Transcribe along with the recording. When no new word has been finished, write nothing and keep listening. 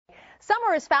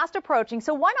Summer is fast approaching,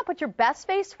 so why not put your best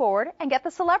face forward and get the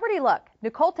celebrity look?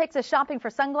 Nicole takes us shopping for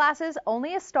sunglasses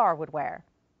only a star would wear.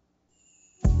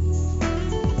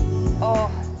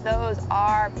 Oh, those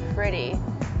are pretty.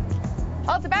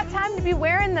 Well, it's about time to be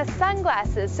wearing the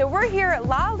sunglasses, so we're here at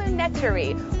La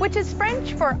Lunetterie, which is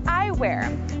French for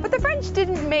eyewear. But the French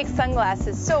didn't make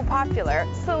sunglasses so popular,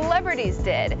 celebrities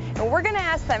did. And we're going to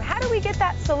ask them, how do we get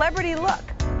that celebrity look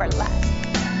for less?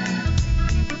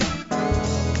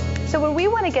 So when we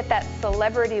want to get that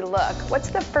celebrity look, what's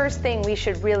the first thing we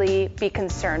should really be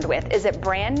concerned with? Is it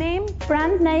brand name?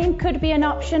 Brand name could be an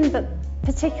option, but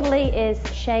particularly is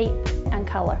shape and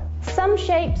color. Some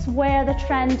shapes wear the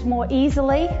trend more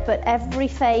easily, but every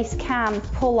face can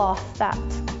pull off that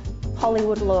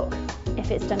Hollywood look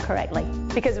if it's done correctly.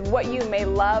 Because what you may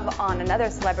love on another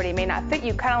celebrity may not fit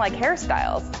you, kind of like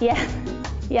hairstyles.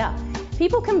 Yeah.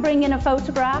 People can bring in a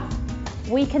photograph.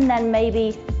 We can then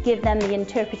maybe give them the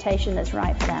interpretation that's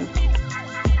right for them.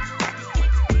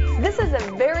 This is a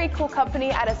very cool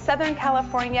company out of Southern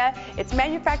California. It's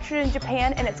manufactured in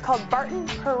Japan, and it's called Barton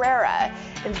Herrera.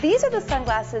 And these are the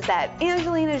sunglasses that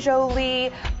Angelina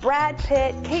Jolie, Brad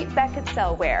Pitt, Kate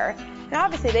Beckinsale wear. And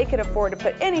obviously they could afford to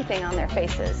put anything on their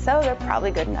faces, so they're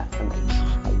probably good enough for me.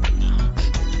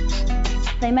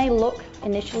 They may look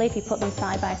initially, if you put them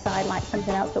side by side, like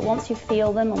something else, but once you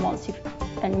feel them and once you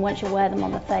wear them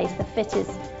on the face, the fit is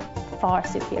far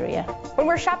superior. When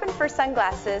we're shopping for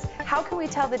sunglasses, how can we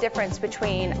tell the difference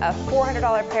between a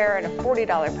 $400 pair and a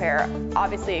 $40 pair,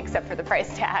 obviously except for the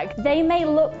price tag? They may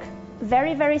look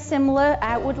very, very similar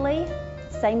outwardly,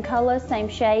 same color, same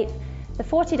shape. The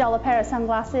 $40 pair of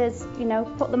sunglasses,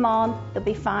 put them on, they'll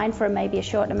be fine for maybe a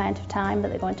short amount of time, but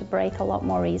they're going to break a lot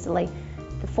more easily.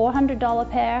 The $400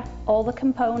 pair, all the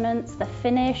components, the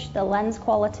finish, the lens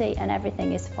quality, and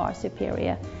everything is far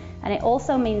superior. And it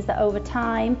also means that over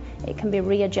time, it can be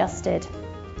readjusted.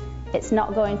 It's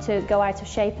not going to go out of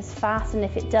shape as fast, and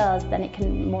if it does, then it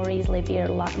can more easily be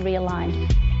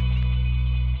realigned.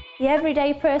 The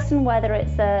everyday person, whether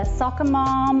it's a soccer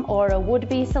mom or a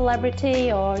would-be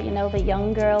celebrity or, the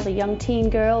young girl, the young teen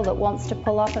girl that wants to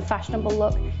pull off a fashionable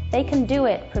look, they can do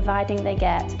it providing they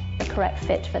get the correct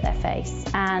fit for their face.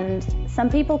 And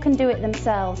some people can do it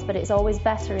themselves, but it's always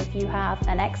better if you have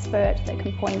an expert that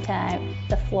can point out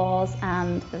the flaws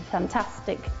and the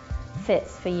fantastic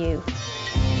fits for you.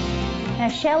 Now,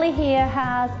 Shelley here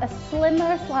has a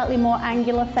slimmer, slightly more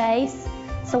angular face.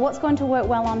 So what's going to work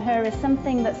well on her is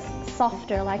something that's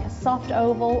softer, like a soft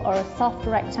oval or a soft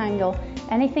rectangle.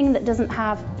 Anything that doesn't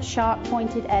have sharp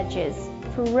pointed edges.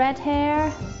 For red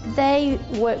hair, they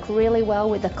work really well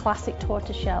with the classic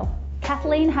tortoiseshell.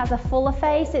 Kathleen has a fuller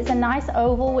face. It's a nice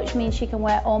oval, which means she can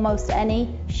wear almost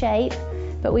any shape.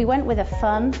 But we went with a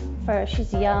fun for her.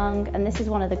 She's young, and this is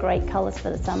one of the great colors for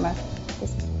the summer,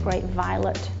 this great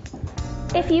violet.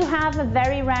 If you have a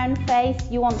very round face,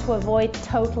 you want to avoid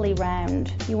totally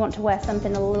round. You want to wear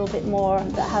something a little bit more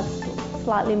that has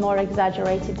slightly more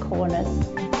exaggerated corners.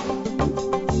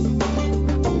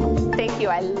 Thank you,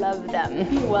 I love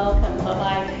them. You're welcome,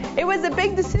 bye-bye. It was a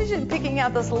big decision picking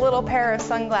out this little pair of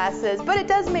sunglasses, but it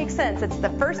does make sense. It's the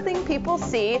first thing people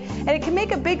see, and it can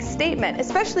make a big statement,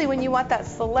 especially when you want that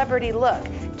celebrity look.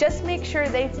 Just make sure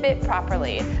they fit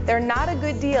properly. They're not a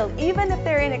good deal, even if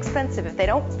they're inexpensive, if they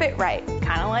don't fit right,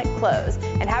 kind of like clothes,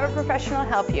 and have a professional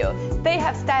help you. They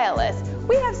have stylists.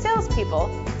 We have salespeople.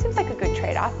 Seems like a good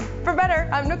trade-off. For Better,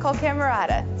 I'm Nicole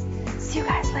Camerata. See you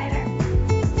guys later.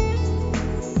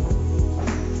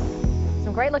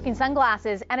 Some great looking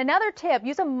sunglasses. And another tip,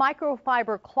 use a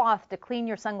microfiber cloth to clean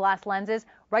your sunglass lenses.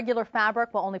 Regular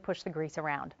fabric will only push the grease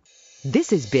around. This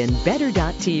has been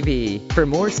Better.tv. For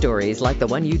more stories like the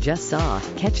one you just saw,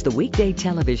 catch the weekday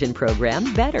television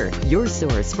program Better, your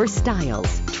source for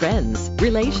styles, trends,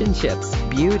 relationships,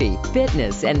 beauty,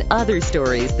 fitness, and other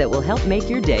stories that will help make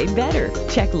your day better.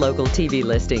 Check local TV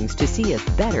listings to see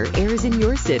if Better airs in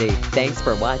your city. Thanks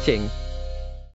for watching.